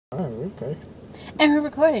Oh, okay. And we're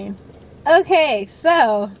recording. Okay,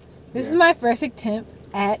 so this is my first attempt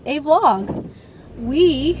at a vlog.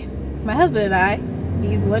 My husband and I,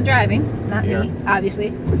 he's the one driving, not me, obviously,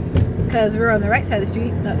 because we're on the right side of the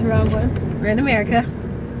street, not the wrong one. We're in America,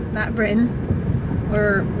 not Britain,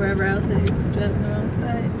 or wherever else they drive on the wrong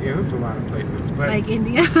side. Yeah, there's a lot of places, but like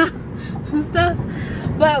India and stuff.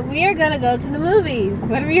 But we are gonna go to the movies.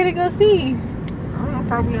 What are we gonna go see? I don't know,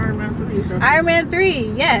 probably Iron Man 3. Iron Man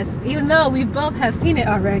 3, yes. Even though we both have seen it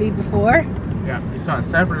already before. Yeah, we saw it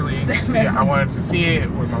separately. See, I wanted to see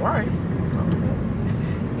it with my wife. So.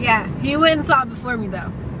 Yeah, he went and saw it before me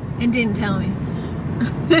though, and didn't tell me.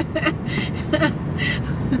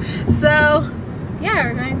 So, yeah,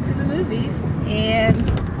 we're going to the movies, and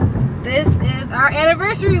this is our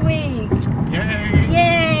anniversary week. Yay!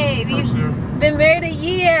 Yay! We've been married a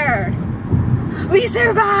year. We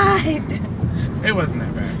survived. It wasn't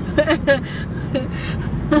that bad.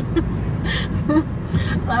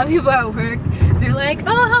 A lot of people at work, they're like,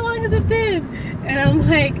 oh, how long has it been? And I'm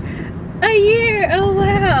like, a year. Oh,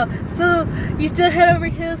 wow. So you still head over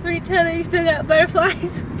heels for each other? You still got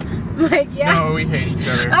butterflies? I'm like, yeah. No, we hate each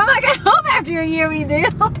other. I'm like, I hope after a year we do.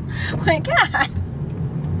 I'm like, God.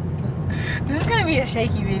 This is going to be a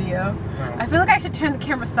shaky video. No. I feel like I should turn the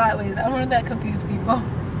camera sideways. I don't want that confuse people.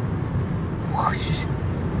 Whoosh.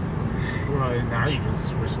 Well, now you just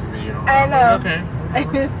switched the video. I know. Okay.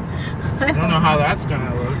 I don't know how that's going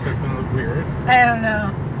to look. That's going to look weird. I don't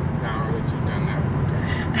know. Now that you've done that.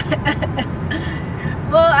 Okay.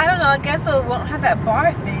 Well, I don't know. I guess it won't have that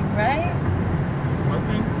bar thing, right? What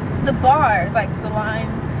thing? The bars, like the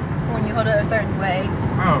lines for when you hold it a certain way.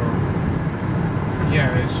 Oh.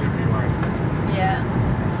 Yeah, it should be widescreen. Yeah.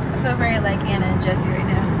 I feel very like Anna and Jesse right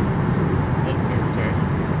now. Okay.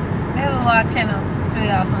 They have a vlog channel. It's really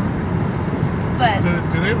awesome. But so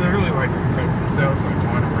do they literally like just take themselves like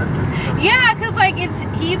going to work and stuff? yeah, cause like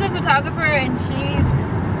he's a photographer and she's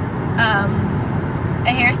a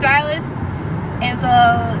hairstylist, and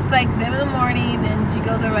so it's like them in the morning and she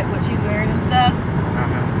goes over like what she's wearing and stuff.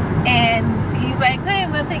 And he's like, hey,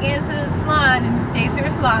 I'm gonna take Anna to the salon, and she takes her to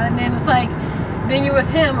the salon, and then it's like, then you're with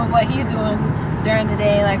him and what he's doing during the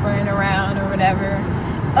day, like running around or whatever.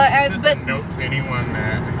 Just a note to anyone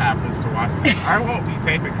that happens to watch this, I won't be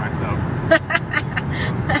taping myself.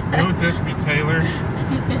 It'll just be Taylor,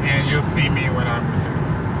 and you'll see me when I'm with him.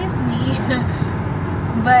 Just me.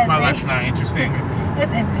 But my life's not interesting.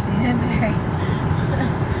 It's interesting. It's very.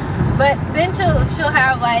 But then she'll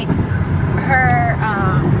have like her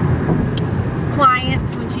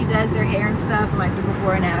clients when she does their hair and stuff, and like the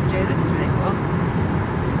before and after, which is really cool.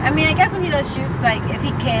 I mean, I guess when he does shoots, like if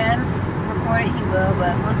he can record it, he will,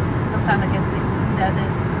 but sometimes I guess he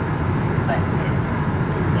doesn't. But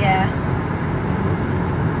yeah.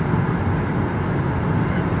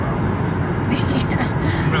 That's awesome.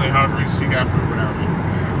 I'm really hungry, so you got food without me.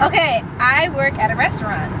 Okay, I work at a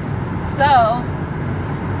restaurant, so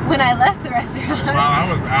when I left the restaurant, while I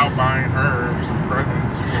was out buying her some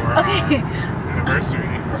presents for our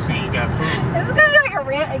anniversary, so you got food. This is gonna be like a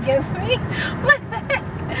rant against me. What the heck?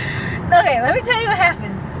 Okay, let me tell you what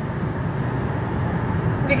happened.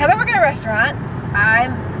 Because I work at a restaurant, I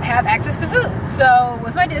have access to food. So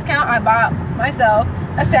with my discount, I bought myself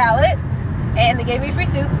a salad, and they gave me free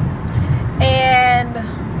soup. And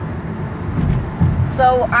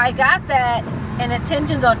so I got that and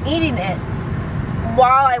intentions on eating it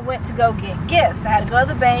while I went to go get gifts. I had to go to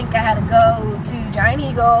the bank, I had to go to Giant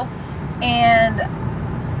Eagle, and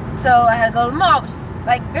so I had to go to the mall, which is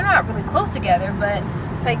like, they're not really close together, but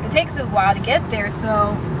it's like it takes a while to get there.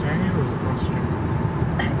 So Giant Eagle was across the street.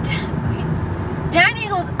 Giant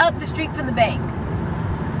Eagle's up the street from the bank.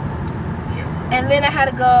 Yeah. And then I had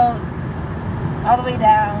to go all the way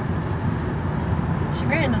down. She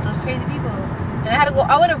ran with those crazy people. And I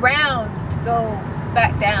went around to go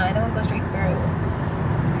back down. I didn't go straight through.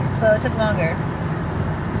 So it took longer.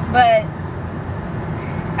 But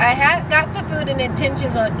I had got the food and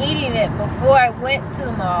intentions on eating it before I went to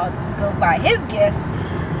the mall to go buy his gifts.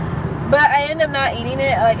 But I ended up not eating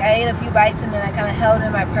it. Like, I ate a few bites and then I kind of held it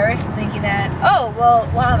in my purse thinking that, oh, well,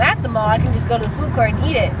 while I'm at the mall, I can just go to the food court and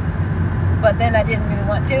eat it. But then I didn't really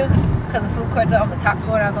want to, because the food courts are on the top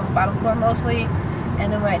floor and I was on the bottom floor mostly.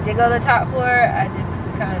 And then when I did go to the top floor, I just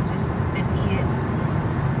kind of just didn't eat it.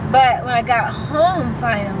 But when I got home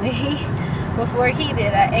finally, before he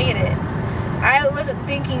did, I ate it. I wasn't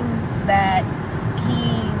thinking that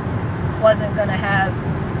he wasn't going to have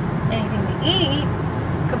anything to eat,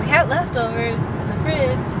 because we had leftovers in the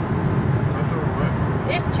fridge. Leftover what?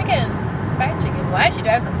 There's chicken. Fried chicken. Why did she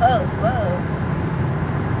drive so close? Whoa.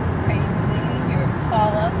 Crazy lady. Your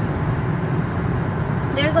Paula.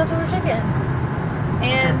 there's leftover chicken.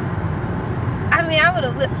 And I mean, I would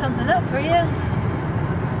have whipped something up for you,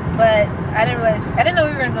 but I didn't know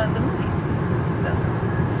we were gonna go to the movies, so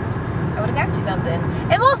I would have got you something.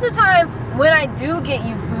 And most of the time, when I do get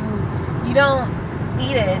you food, you don't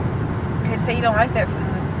eat it because you say you don't like that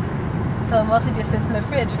food, so it mostly just sits in the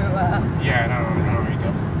fridge for a while. Yeah, I don't eat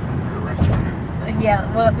that food from your restaurant.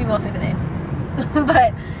 Yeah, well, we won't say the name,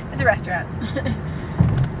 but it's a restaurant.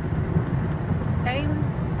 I mean,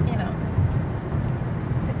 you know,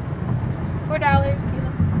 $4, you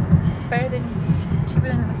know, it's better than, cheaper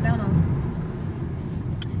than McDonald's.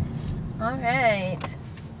 All right.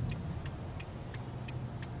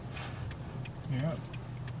 Yeah.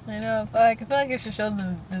 I know. I feel like I should show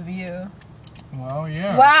them the view. Well,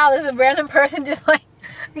 yeah. Wow, there's a random person just like.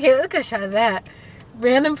 Okay, look at shot of that.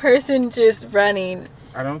 Random person just running.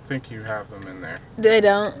 I don't think you have them in there. They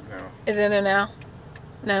don't. No. Is it in there now?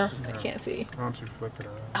 No, No. I can't see. Why don't you flip it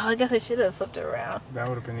around? Oh, I guess I should have flipped it around. That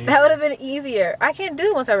would have been easier. That would have been easier. I can't do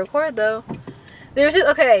it once I record though. There's just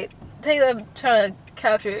okay. Tell you what I'm trying to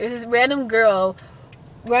capture. It's this random girl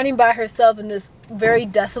running by herself in this very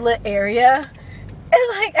desolate area.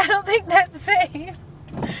 It's like I don't think that's safe.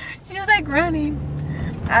 She's just like running.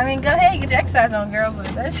 I mean, go ahead, get your exercise on, girl.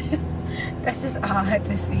 But that's just odd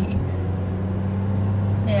to see.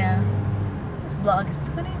 Yeah. This vlog is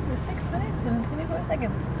 26 minutes and 24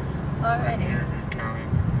 seconds. Alrighty. You're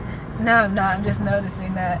counting. No, I'm not. I'm just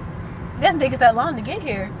noticing that. It doesn't take us that long to get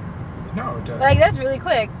here. No, it doesn't. Like, that's really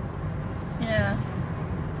quick. Yeah.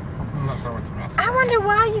 Unless I went to Mass. I wonder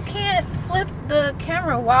why you can't flip the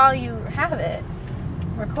camera while you have it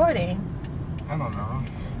recording. I don't know.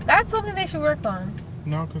 That's something they should work on.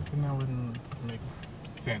 No, because then that wouldn't make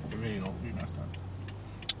sense. The video would be messed up.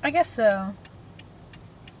 I guess so.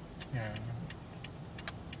 Yeah.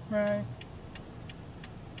 Right.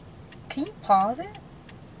 Can you pause it?